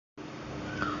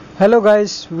Hello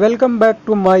guys, welcome back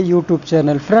to my YouTube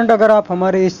channel. Friend, अगर आप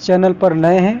हमारे इस चैनल पर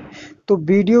नए हैं तो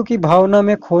वीडियो की भावना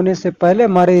में खोने से पहले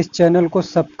हमारे इस चैनल को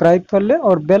सब्सक्राइब कर लें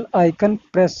और बेल आइकन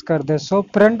प्रेस कर दें। सो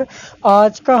फ्रेंड,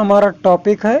 आज का हमारा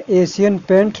टॉपिक है एशियन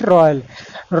पेंट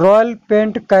रॉयल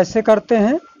पेंट कैसे करते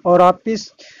हैं और आप इस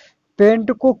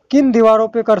पेंट को किन दीवारों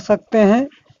पे कर सकते हैं।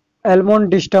 एल्मोंड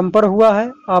डिस्टेम्पर हुआ है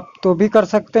आप तो भी कर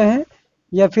सकते हैं,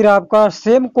 या फिर आपका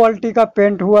सेम क्वालिटी का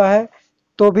पेंट हुआ है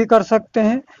तो भी कर सकते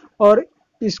हैं। और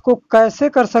इसको कैसे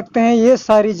कर सकते हैं ये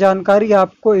सारी जानकारी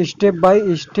आपको स्टेप बाय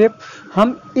स्टेप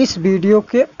हम इस वीडियो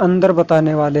के अंदर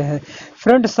बताने वाले हैं।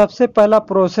 फ्रेंड, सबसे पहला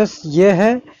प्रोसेस ये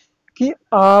है कि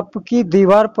आपकी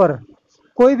दीवार पर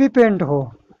कोई भी पेंट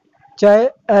हो, चाहे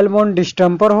एल्मोंड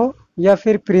डिस्टेम्पर हो या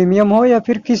फिर प्रीमियम हो या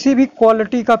फिर किसी भी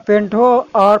क्वालिटी का पेंट हो,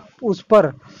 आप उस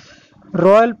पर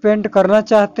रॉयल पेंट करना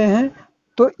चाहते हैं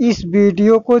तो इस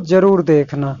वीडियो को ज़रूर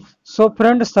देखना। सो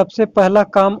फ्रेंड, सबसे पहला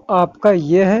काम आपका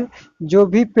ये है, जो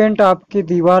भी पेंट आपकी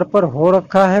दीवार पर हो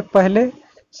रखा है पहले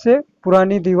से,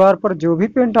 पुरानी दीवार पर जो भी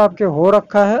पेंट आपके हो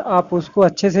रखा है आप उसको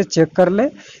अच्छे से चेक कर लें।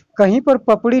 कहीं पर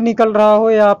पपड़ी निकल रहा हो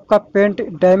या आपका पेंट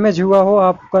डैमेज हुआ हो,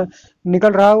 आपका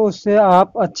निकल रहा हो, उससे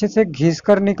आप अच्छे से घिस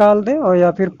कर निकाल दें और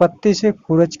या फिर पत्ती से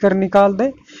खुरच कर निकाल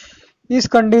दें। इस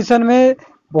कंडीशन में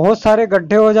बहुत सारे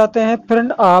गड्ढे हो जाते हैं।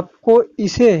 फ्रेंड, आपको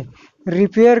इसे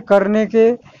रिपेयर करने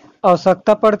की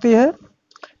आवश्यकता पड़ती है।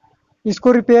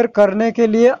 इसको रिपेयर करने के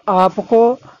लिए आपको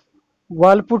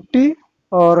वॉल पुट्टी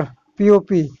और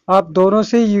पीओपी आप दोनों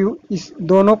से इस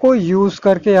दोनों को यूज़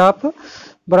करके आप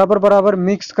बराबर बराबर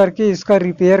मिक्स करके इसका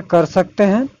रिपेयर कर सकते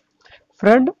हैं।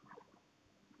 फ्रेंड,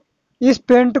 इस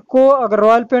पेंट को अगर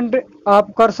रॉयल पेंट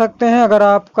आप कर सकते हैं, अगर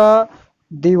आपका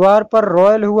दीवार पर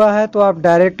रॉयल हुआ है तो आप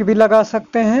डायरेक्ट भी लगा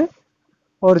सकते हैं,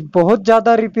 और बहुत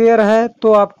ज़्यादा रिपेयर है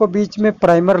तो आपको बीच में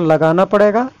प्राइमर लगाना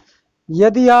पड़ेगा।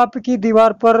 यदि आपकी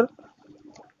दीवार पर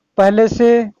पहले से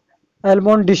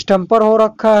एल्मोंड डिस्टेम्पर हो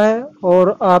रखा है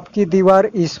और आपकी दीवार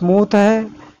स्मूथ है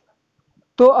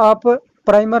तो आप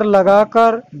प्राइमर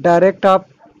लगाकर डायरेक्ट आप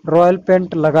रॉयल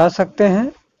पेंट लगा सकते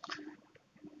हैं।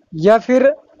 या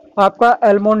फिर आपका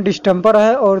एल्मोंड डिस्टेम्पर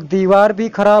है और दीवार भी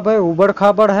खराब है, उबड़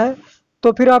खाबड़ है,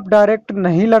 तो फिर आप डायरेक्ट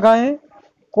नहीं लगाएं।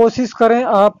 कोशिश करें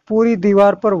आप पूरी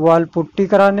दीवार पर वॉल पुट्टी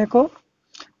कराने को।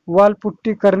 वॉल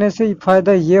पुट्टी करने से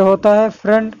फ़ायदा ये होता है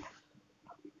फ्रेंड,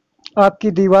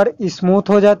 आपकी दीवार स्मूथ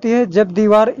हो जाती है। जब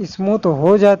दीवार स्मूथ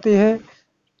हो जाती है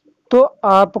तो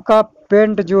आपका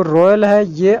पेंट जो रॉयल है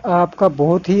ये आपका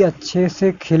बहुत ही अच्छे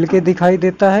से खिल के दिखाई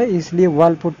देता है, इसलिए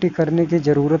वॉल पुट्टी करने की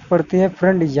ज़रूरत पड़ती है।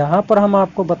 फ्रेंड, यहाँ पर हम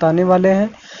आपको बताने वाले हैं,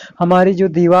 हमारी जो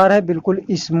दीवार है बिल्कुल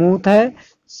स्मूथ है,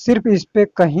 सिर्फ इस पे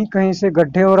कहीं कहीं से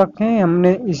गड्ढे हो रखे हैं,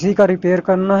 हमने इसी का रिपेयर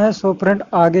करना है। सो फ्रेंड,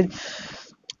 आगे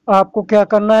आपको क्या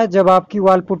करना है, जब आपकी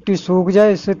वॉल पुट्टी सूख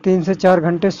जाए, इसे 3 से 4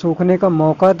 घंटे सूखने का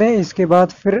मौका दें। इसके बाद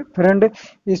फिर फ्रेंड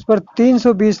इस पर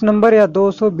 320 नंबर या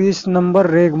 220 नंबर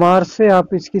रेगमार से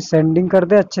आप इसकी सैंडिंग कर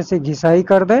दें, अच्छे से घिसाई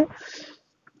कर दें।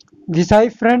 घिसाई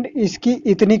फ्रेंड इसकी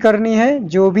इतनी करनी है,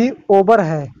 जो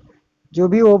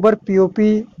भी ओवर पीओपी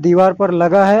दीवार पर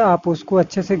लगा है आप उसको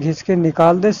अच्छे से घिस के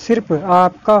निकाल दें। सिर्फ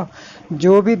आपका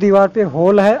जो भी दीवार पे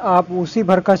होल है आप उसी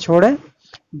भर का छोड़ें,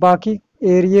 बाकी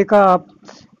एरिया का आप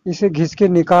इसे घिस के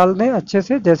निकाल दें अच्छे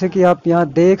से। जैसे कि आप यहाँ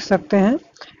देख सकते हैं,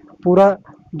 पूरा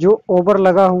जो ओवर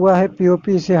लगा हुआ है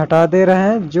पीओपी इसे हटा दे रहे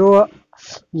हैं, जो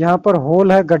यहाँ पर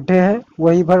होल है, गड्ढे हैं,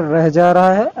 वही भर रह जा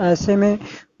रहा है। ऐसे में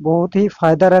बहुत ही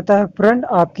फायदा रहता है फ्रेंड,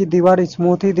 आपकी दीवार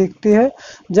स्मूथ ही दिखती है।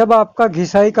 जब आपका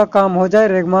घिसाई का काम हो जाए,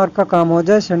 रेगमार का काम हो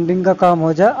जाए, सैंडिंग का काम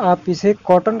हो जाए, आप इसे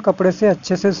कॉटन कपड़े से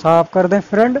अच्छे से साफ कर दें।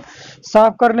 फ्रेंड,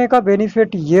 साफ करने का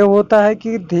बेनिफिट ये होता है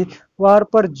कि दीवार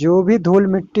पर जो भी धूल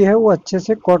मिट्टी है वो अच्छे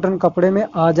से कॉटन कपड़े में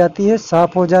आ जाती है,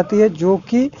 साफ हो जाती है, जो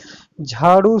कि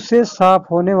झाड़ू से साफ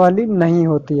होने वाली नहीं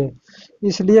होती है।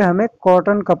 इसलिए हमें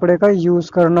कॉटन कपड़े का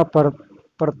यूज़ करना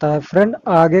पड़ता है। फ्रेंड,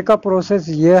 आगे का प्रोसेस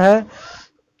ये है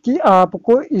कि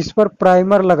आपको इस पर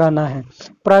प्राइमर लगाना है।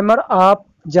 प्राइमर आप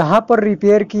जहाँ पर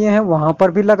रिपेयर किए हैं वहाँ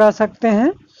पर भी लगा सकते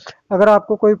हैं। अगर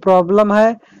आपको कोई प्रॉब्लम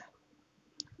है,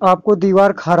 आपको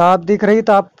दीवार खराब दिख रही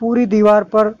तो आप पूरी दीवार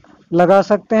पर लगा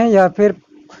सकते हैं, या फिर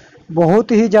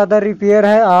बहुत ही ज़्यादा रिपेयर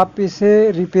है आप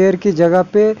इसे रिपेयर की जगह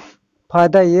पे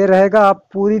फ़ायदा ये रहेगा आप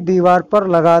पूरी दीवार पर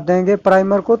लगा देंगे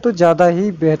प्राइमर को तो ज़्यादा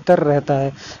ही बेहतर रहता है।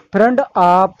 फ्रेंड,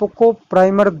 आपको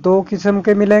प्राइमर 2 किस्म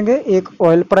के मिलेंगे, एक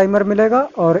ऑयल प्राइमर मिलेगा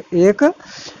और एक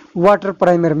वाटर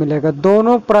प्राइमर मिलेगा।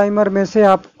 दोनों प्राइमर में से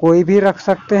आप कोई भी रख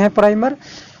सकते हैं प्राइमर।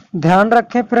 ध्यान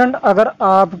रखें फ्रेंड, अगर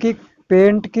आपकी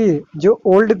पेंट की जो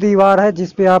ओल्ड दीवार है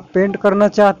जिस पे आप पेंट करना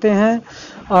चाहते हैं,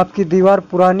 आपकी दीवार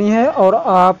पुरानी है और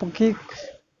आपकी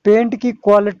पेंट की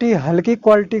क्वालिटी हल्की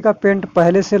क्वालिटी का पेंट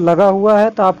पहले से लगा हुआ है,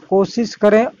 तो आप कोशिश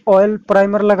करें ऑयल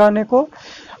प्राइमर लगाने को।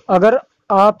 अगर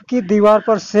आपकी दीवार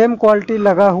पर सेम क्वालिटी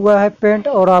लगा हुआ है पेंट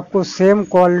और आपको सेम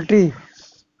क्वालिटी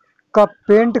का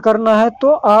पेंट करना है तो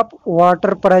आप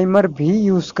वाटर प्राइमर भी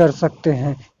यूज़ कर सकते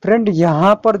हैं। फ्रेंड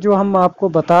यहाँ पर जो हम आपको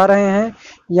बता रहे हैं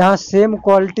यहाँ सेम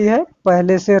क्वालिटी है,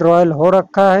 पहले से रॉयल हो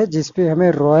रखा है जिस पे हमें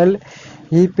रॉयल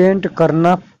ही पेंट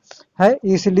करना है,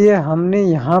 इसलिए हमने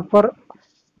यहाँ पर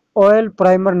ऑयल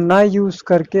प्राइमर ना यूज़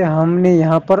करके हमने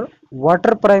यहाँ पर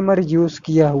वाटर प्राइमर यूज़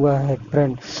किया हुआ है।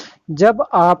 फ्रेंड जब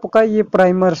आपका ये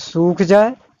प्राइमर सूख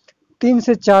जाए 3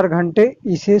 से 4 घंटे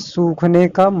इसे सूखने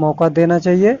का मौका देना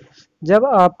चाहिए। जब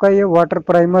आपका ये वाटर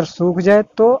प्राइमर सूख जाए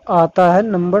तो आता है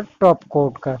नंबर टॉप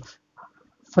कोट का।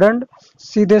 फ्रेंड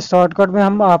सीधे शॉर्टकट में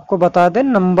हम आपको बता दें,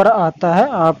 नंबर आता है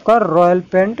आपका रॉयल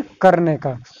पेंट करने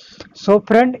का। सो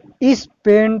फ्रेंड इस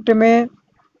पेंट में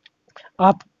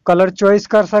आप कलर चॉइस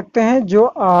कर सकते हैं,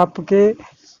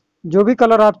 जो भी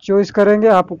कलर आप चॉइस करेंगे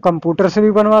आप कंप्यूटर से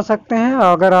भी बनवा सकते हैं।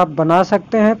 अगर आप बना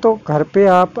सकते हैं तो घर पे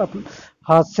आप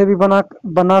हाथ से भी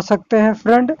बना सकते हैं।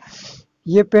 फ्रेंड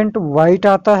ये पेंट वाइट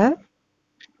आता है,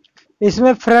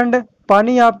 इसमें फ्रेंड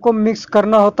पानी आपको मिक्स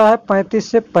करना होता है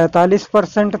 35 से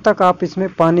 45% तक आप इसमें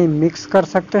पानी मिक्स कर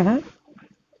सकते हैं।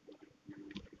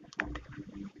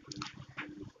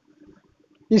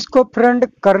 इसको फ्रेंड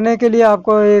करने के लिए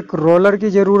आपको एक रोलर की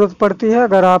ज़रूरत पड़ती है।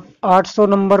 अगर आप 800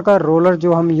 नंबर का रोलर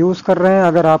जो हम यूज़ कर रहे हैं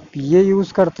अगर आप ये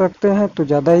यूज़ कर सकते हैं तो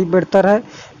ज़्यादा ही बेहतर है,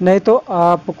 नहीं तो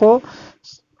आपको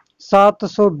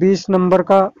 720 नंबर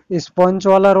का स्पंज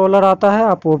वाला रोलर आता है,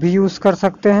 आप वो भी यूज़ कर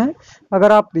सकते हैं।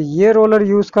 अगर आप ये रोलर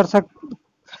यूज़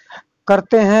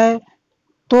करते हैं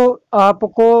तो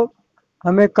आपको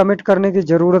हमें कमिट करने की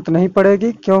ज़रूरत नहीं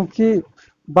पड़ेगी, क्योंकि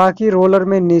बाकी रोलर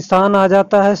में निशान आ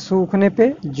जाता है सूखने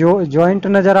पे, जो जॉइंट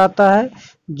नज़र आता है,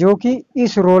 जो कि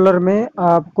इस रोलर में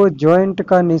आपको जॉइंट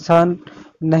का निशान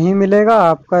नहीं मिलेगा,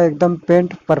 आपका एकदम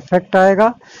पेंट परफेक्ट आएगा।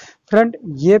 फ्रेंड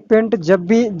ये पेंट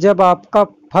जब आपका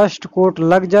फर्स्ट कोट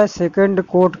लग जाए, सेकंड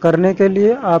कोट करने के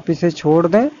लिए आप इसे छोड़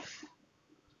दें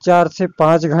 4 से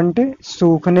 5 घंटे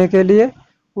सूखने के लिए,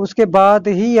 उसके बाद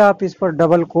ही आप इस पर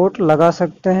डबल कोट लगा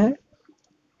सकते हैं,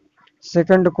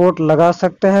 सेकंड कोट लगा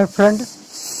सकते हैं। फ्रेंड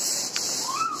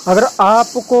अगर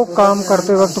आपको काम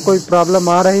करते वक्त कोई प्रॉब्लम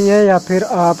आ रही है या फिर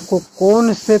आपको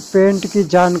कौन से पेंट की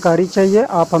जानकारी चाहिए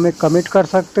आप हमें कमेंट कर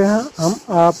सकते हैं, हम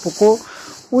आपको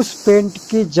उस पेंट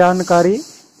की जानकारी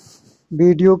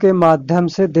वीडियो के माध्यम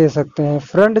से दे सकते हैं।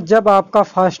 फ्रेंड जब आपका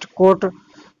फर्स्ट कोट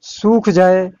सूख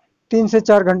जाए 3 से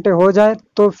 4 घंटे हो जाए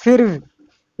तो फिर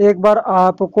एक बार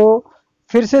आपको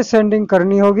फिर से सैंडिंग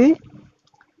करनी होगी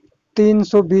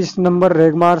 320 नंबर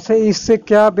रेगमार से। इससे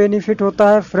क्या बेनिफिट होता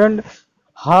है फ्रेंड,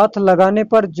 हाथ लगाने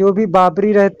पर जो भी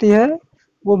बाबरी रहती है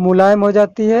वो मुलायम हो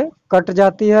जाती है, कट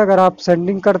जाती है अगर आप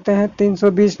सैंडिंग करते हैं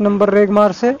 320 नंबर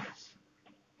रेगमार से।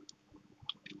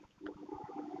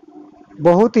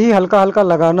 बहुत ही हल्का हल्का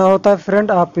लगाना होता है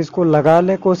फ्रेंड, आप इसको लगा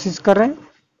लें, कोशिश करें।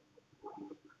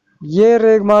 ये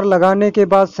रेगमार लगाने के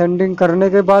बाद सैंडिंग करने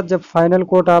के बाद जब फाइनल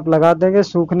कोट आप लगा देंगे,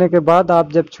 सूखने के बाद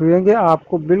आप जब छुएंगे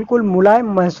आपको बिल्कुल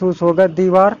मुलायम महसूस होगा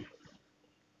दीवार।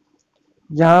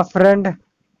 यहाँ फ्रेंड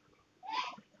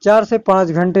 4 से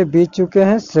 5 घंटे बीत चुके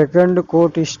हैं, सेकंड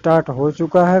कोट स्टार्ट हो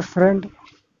चुका है।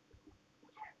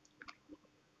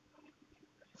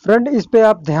 फ्रेंड इस पे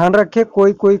आप ध्यान रखें,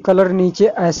 कोई कलर नीचे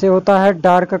ऐसे होता है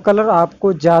डार्क कलर,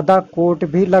 आपको ज़्यादा कोट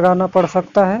भी लगाना पड़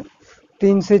सकता है,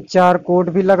 3 से 4 कोट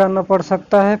भी लगाना पड़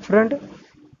सकता है। फ्रेंड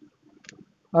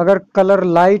अगर कलर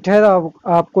लाइट है,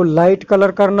 आपको लाइट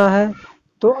कलर करना है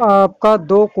तो आपका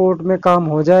 2 कोट में काम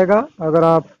हो जाएगा। अगर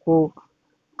आपको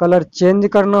कलर चेंज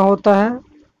करना होता है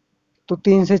तो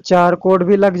 3 से 4 कोट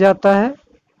भी लग जाता है।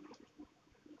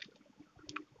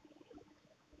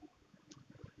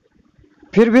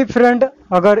 फिर भी फ्रेंड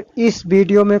अगर इस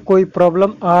वीडियो में कोई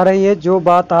प्रॉब्लम आ रही है, जो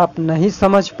बात आप नहीं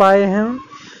समझ पाए हैं,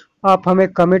 आप हमें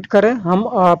कमेंट करें, हम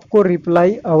आपको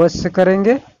रिप्लाई अवश्य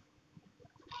करेंगे।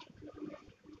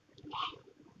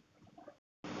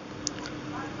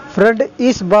 फ्रेंड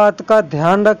इस बात का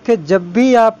ध्यान रखें, जब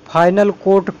भी आप फाइनल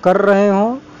कोट कर रहे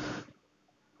हो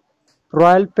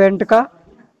रॉयल पेंट का,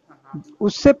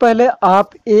 उससे पहले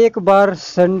आप एक बार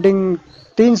सैंडिंग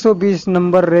 320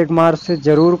 नंबर रेगमार से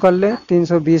जरूर कर लें।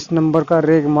 320 नंबर का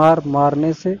रेगमार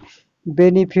मारने से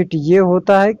बेनिफिट ये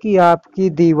होता है कि आपकी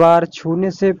दीवार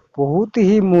छूने से बहुत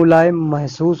ही मुलायम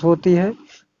महसूस होती है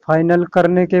फाइनल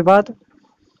करने के बाद।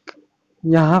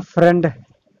 यहाँ फ्रेंड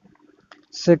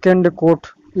सेकंड कोट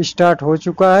स्टार्ट हो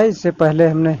चुका है, इससे पहले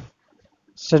हमने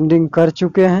सैंडिंग कर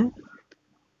चुके हैं।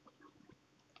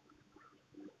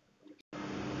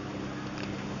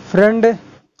 फ्रेंड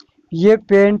ये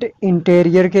पेंट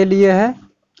इंटीरियर के लिए है,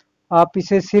 आप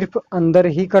इसे सिर्फ अंदर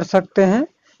ही कर सकते हैं।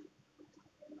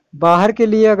 बाहर के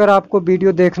लिए अगर आपको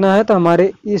वीडियो देखना है तो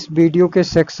हमारे इस वीडियो के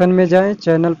सेक्शन में जाएं,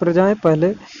 चैनल पर जाएं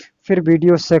पहले, फिर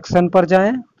वीडियो सेक्शन पर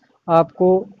जाएं।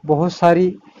 आपको बहुत सारी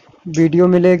वीडियो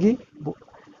मिलेगी,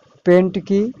 पेंट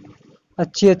की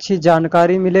अच्छी अच्छी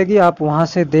जानकारी मिलेगी, आप वहां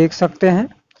से देख सकते हैं।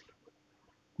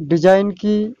 डिजाइन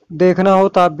की देखना हो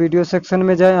तो आप वीडियो सेक्शन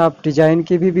में जाएं, आप डिजाइन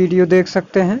की भी वीडियो देख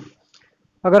सकते हैं।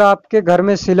 अगर आपके घर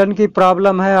में सीलन की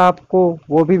प्रॉब्लम है, आपको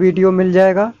वो भी वीडियो मिल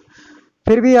जाएगा।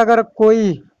 फिर भी अगर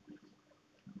कोई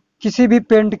किसी भी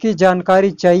पेंट की जानकारी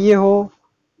चाहिए हो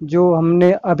जो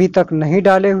हमने अभी तक नहीं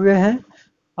डाले हुए हैं,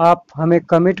 आप हमें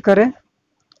कमेंट करें,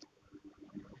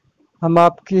 हम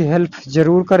आपकी हेल्प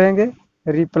ज़रूर करेंगे,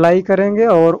 रिप्लाई करेंगे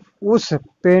और उस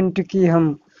पेंट की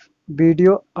हम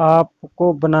वीडियो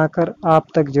आपको बनाकर आप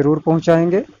तक ज़रूर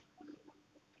पहुंचाएंगे।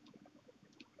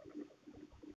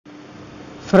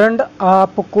 फ्रेंड,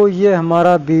 आपको ये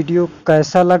हमारा वीडियो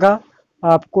कैसा लगा,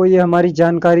 आपको ये हमारी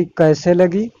जानकारी कैसे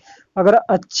लगी? अगर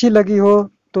अच्छी लगी हो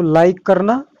तो लाइक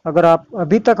करना। अगर आप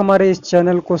अभी तक हमारे इस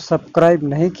चैनल को सब्सक्राइब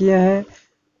नहीं किए हैं,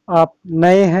 आप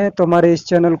नए हैं तो हमारे इस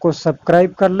चैनल को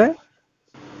सब्सक्राइब कर लें।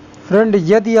 फ्रेंड,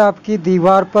 यदि आपकी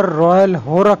दीवार पर रॉयल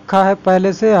हो रखा है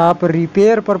पहले से, आप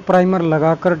रिपेयर पर प्राइमर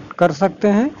लगाकर कर सकते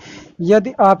हैं।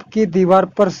 यदि आपकी दीवार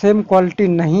पर सेम क्वालिटी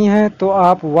नहीं है तो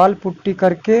आप वॉल पुट्टी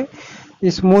करके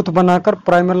स्मूथ बनाकर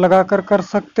प्राइमर लगाकर कर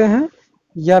सकते हैं,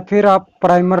 या फिर आप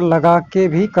प्राइमर लगा के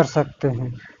भी कर सकते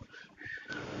हैं।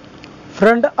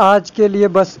 फ्रेंड, आज के लिए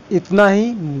बस इतना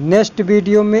ही। नेक्स्ट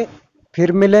वीडियो में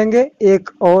फिर मिलेंगे एक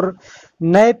और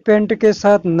नए पेंट के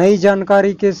साथ, नई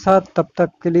जानकारी के साथ। तब तक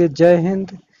के लिए जय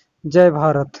हिंद, जय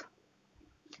Bharat.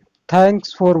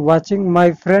 Thanks for watching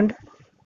my friend.